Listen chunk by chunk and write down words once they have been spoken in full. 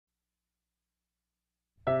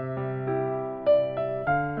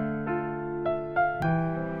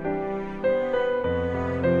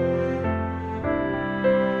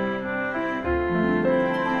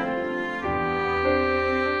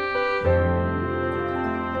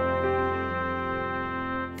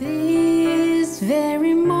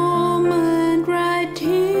very moment right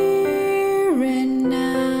here and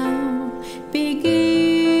now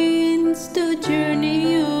begins the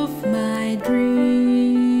journey of my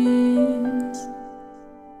dreams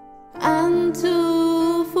unto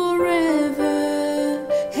forever,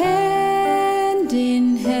 hand in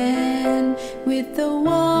hand with the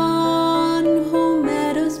one who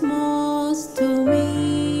matters most to me.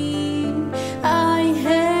 I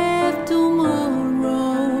have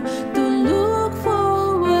tomorrow to look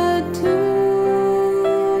forward to,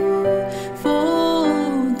 for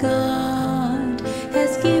God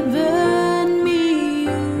has given me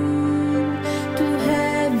you to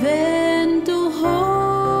have and to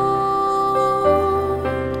hold,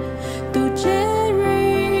 to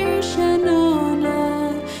cherish and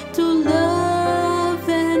honor, to love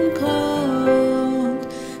and call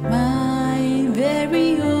my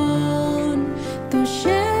very own, to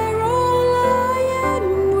share all I am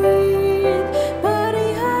with body,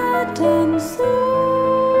 heart and soul.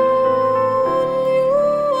 You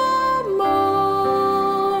are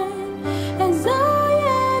mine as I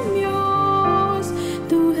am yours,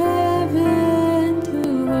 to have and to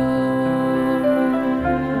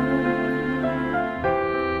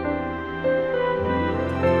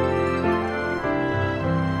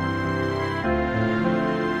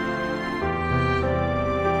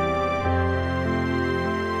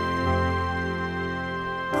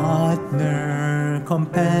Partner,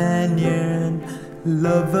 companion,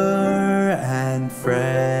 lover and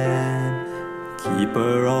friend,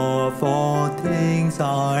 keeper of all things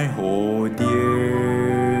I hold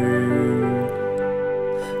dear.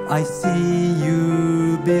 I see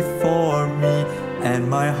you before me and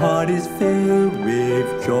my heart is filled with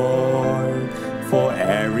joy for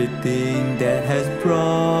everything that has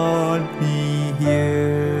brought me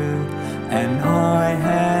here. And I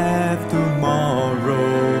have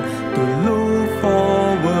tomorrow to look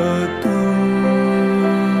forward to,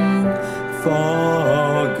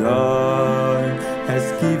 for God has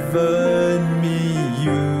given me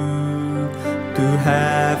you to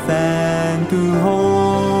have and to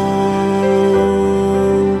hold,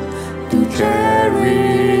 to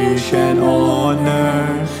cherish and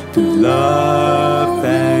honor, to love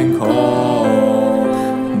and call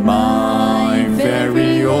my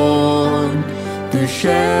very own, to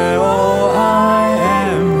share all I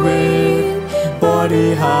am with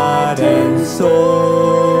body, heart and soul.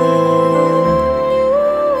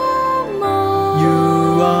 You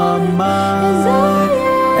are mine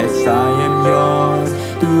as I am yours,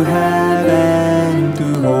 to have and to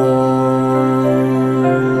hold.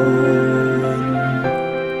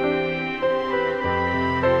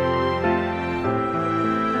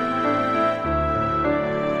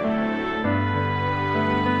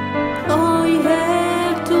 I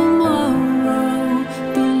have tomorrow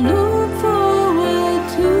to look forward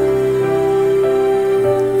to,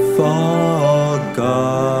 For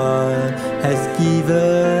God has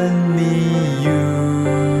given me you,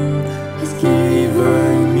 has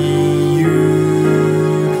given me you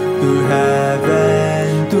to have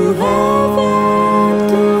and to hold,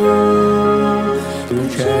 to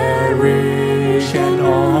cherish and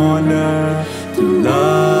honor, to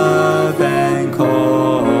love and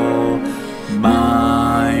call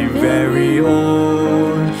my very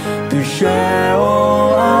own, to share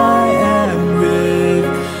all I am with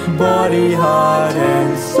body, heart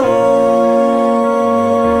and soul.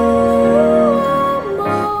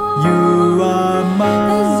 You are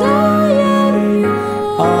mine,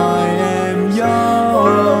 I am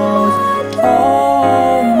yours,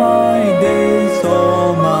 all my days,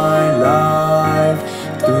 all my life,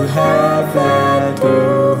 to have and